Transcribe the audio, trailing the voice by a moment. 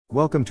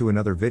Welcome to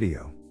another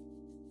video.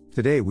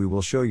 Today we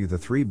will show you the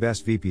 3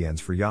 best VPNs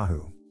for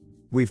Yahoo.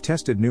 We've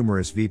tested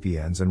numerous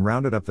VPNs and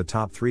rounded up the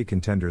top 3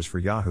 contenders for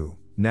Yahoo.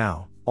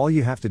 Now, all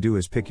you have to do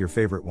is pick your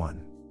favorite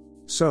one.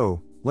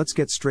 So, let's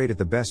get straight at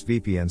the best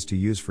VPNs to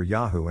use for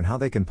Yahoo and how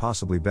they can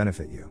possibly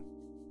benefit you.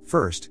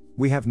 First,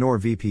 we have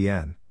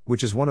NordVPN,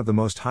 which is one of the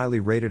most highly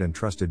rated and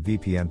trusted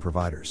VPN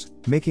providers,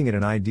 making it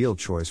an ideal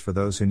choice for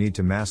those who need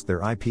to mask their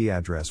IP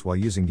address while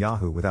using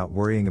Yahoo without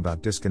worrying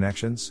about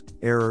disconnections,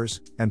 errors,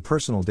 and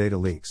personal data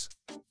leaks.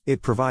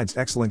 It provides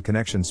excellent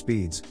connection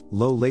speeds,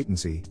 low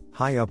latency,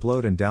 high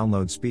upload and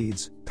download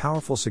speeds,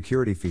 powerful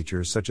security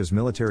features such as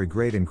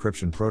military-grade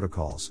encryption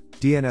protocols,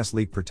 DNS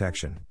leak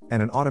protection,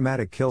 and an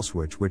automatic kill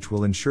switch which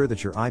will ensure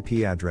that your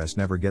IP address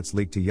never gets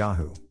leaked to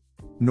Yahoo.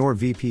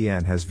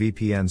 NordVPN has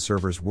VPN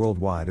servers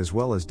worldwide as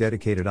well as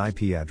dedicated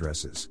IP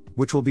addresses,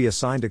 which will be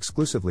assigned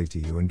exclusively to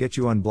you and get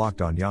you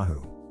unblocked on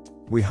Yahoo.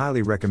 We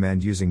highly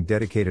recommend using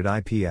dedicated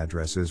IP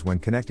addresses when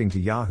connecting to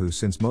Yahoo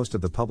since most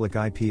of the public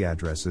IP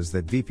addresses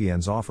that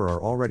VPNs offer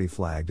are already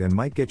flagged and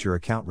might get your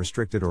account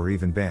restricted or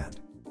even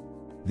banned.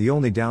 The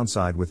only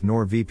downside with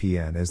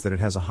NordVPN is that it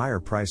has a higher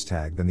price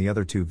tag than the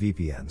other 2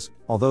 VPNs,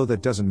 although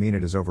that doesn't mean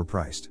it is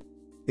overpriced.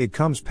 It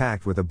comes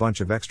packed with a bunch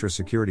of extra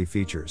security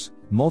features,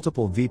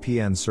 multiple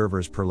VPN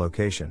servers per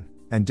location,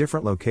 and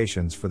different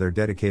locations for their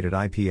dedicated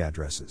IP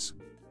addresses.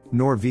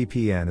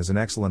 NordVPN is an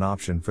excellent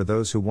option for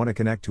those who want to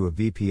connect to a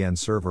VPN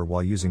server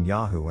while using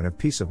Yahoo and have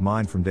peace of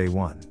mind from day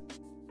one.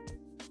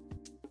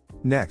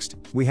 Next,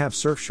 we have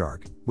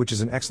Surfshark, which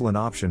is an excellent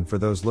option for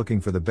those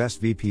looking for the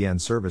best VPN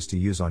service to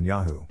use on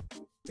Yahoo.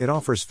 It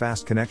offers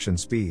fast connection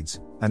speeds,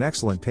 an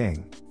excellent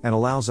ping, and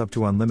allows up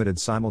to unlimited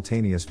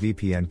simultaneous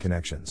VPN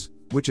connections,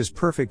 which is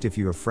perfect if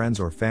you have friends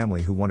or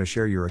family who want to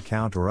share your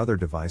account or other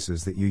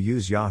devices that you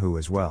use Yahoo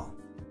as well.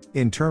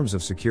 In terms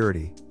of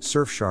security,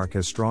 Surfshark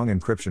has strong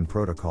encryption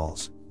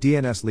protocols,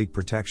 DNS leak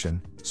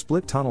protection,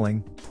 split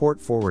tunneling,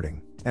 port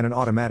forwarding, and an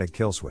automatic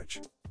kill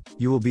switch.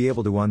 You will be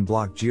able to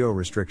unblock geo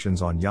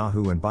restrictions on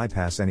Yahoo and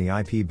bypass any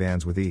IP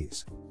bans with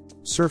ease.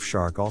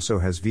 Surfshark also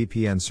has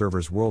VPN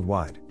servers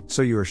worldwide,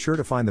 so you are sure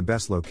to find the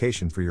best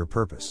location for your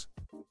purpose.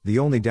 The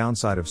only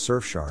downside of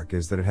Surfshark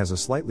is that it has a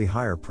slightly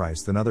higher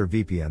price than other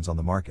VPNs on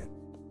the market.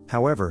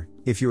 However,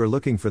 if you are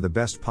looking for the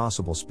best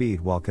possible speed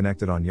while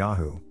connected on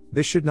Yahoo,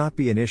 this should not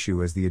be an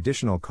issue as the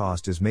additional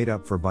cost is made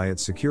up for by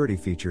its security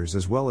features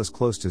as well as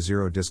close to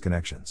zero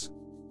disconnections.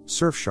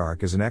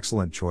 Surfshark is an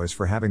excellent choice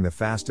for having the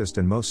fastest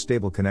and most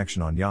stable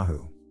connection on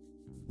Yahoo.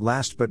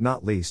 Last but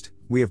not least,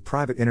 we have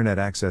Private Internet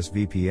Access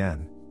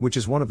VPN, which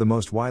is one of the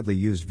most widely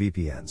used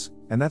VPNs,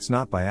 and that's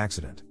not by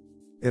accident.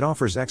 It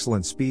offers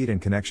excellent speed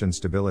and connection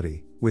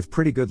stability, with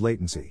pretty good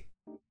latency.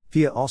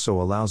 PIA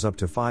also allows up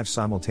to 5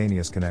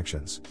 simultaneous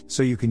connections,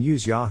 so you can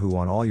use Yahoo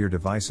on all your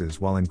devices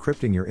while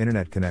encrypting your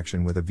internet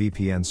connection with a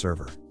VPN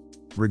server.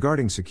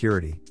 Regarding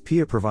security,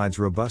 PIA provides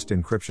robust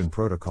encryption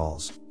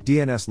protocols,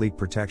 DNS leak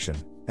protection,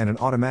 and an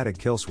automatic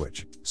kill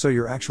switch, so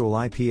your actual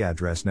IP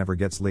address never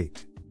gets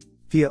leaked.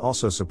 PIA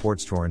also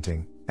supports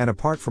torrenting, and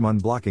apart from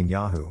unblocking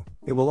Yahoo,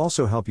 it will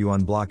also help you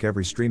unblock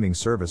every streaming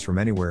service from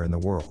anywhere in the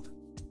world.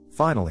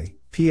 Finally,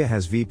 PIA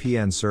has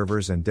VPN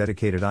servers and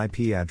dedicated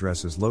IP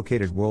addresses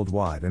located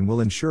worldwide and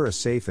will ensure a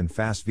safe and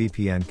fast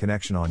VPN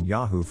connection on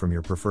Yahoo from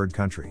your preferred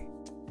country.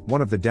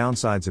 One of the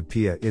downsides of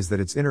PIA is that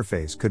its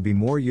interface could be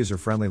more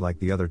user-friendly like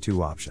the other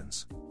 2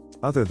 options.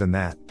 Other than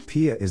that,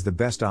 PIA is the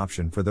best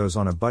option for those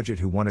on a budget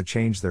who want to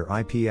change their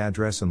IP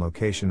address and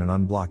location and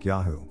unblock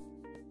Yahoo.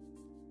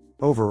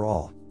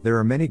 Overall, there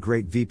are many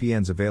great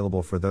VPNs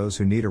available for those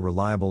who need a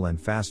reliable and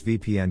fast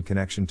VPN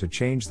connection to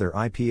change their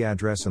IP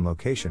address and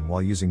location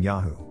while using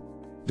Yahoo.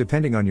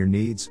 Depending on your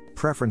needs,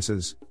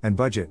 preferences, and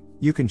budget,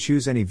 you can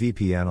choose any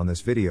VPN on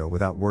this video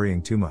without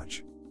worrying too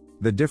much.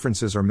 The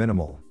differences are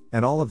minimal,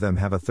 and all of them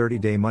have a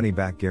 30-day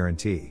money-back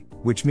guarantee,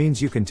 which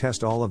means you can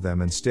test all of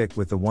them and stick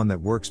with the one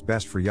that works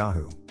best for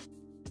Yahoo.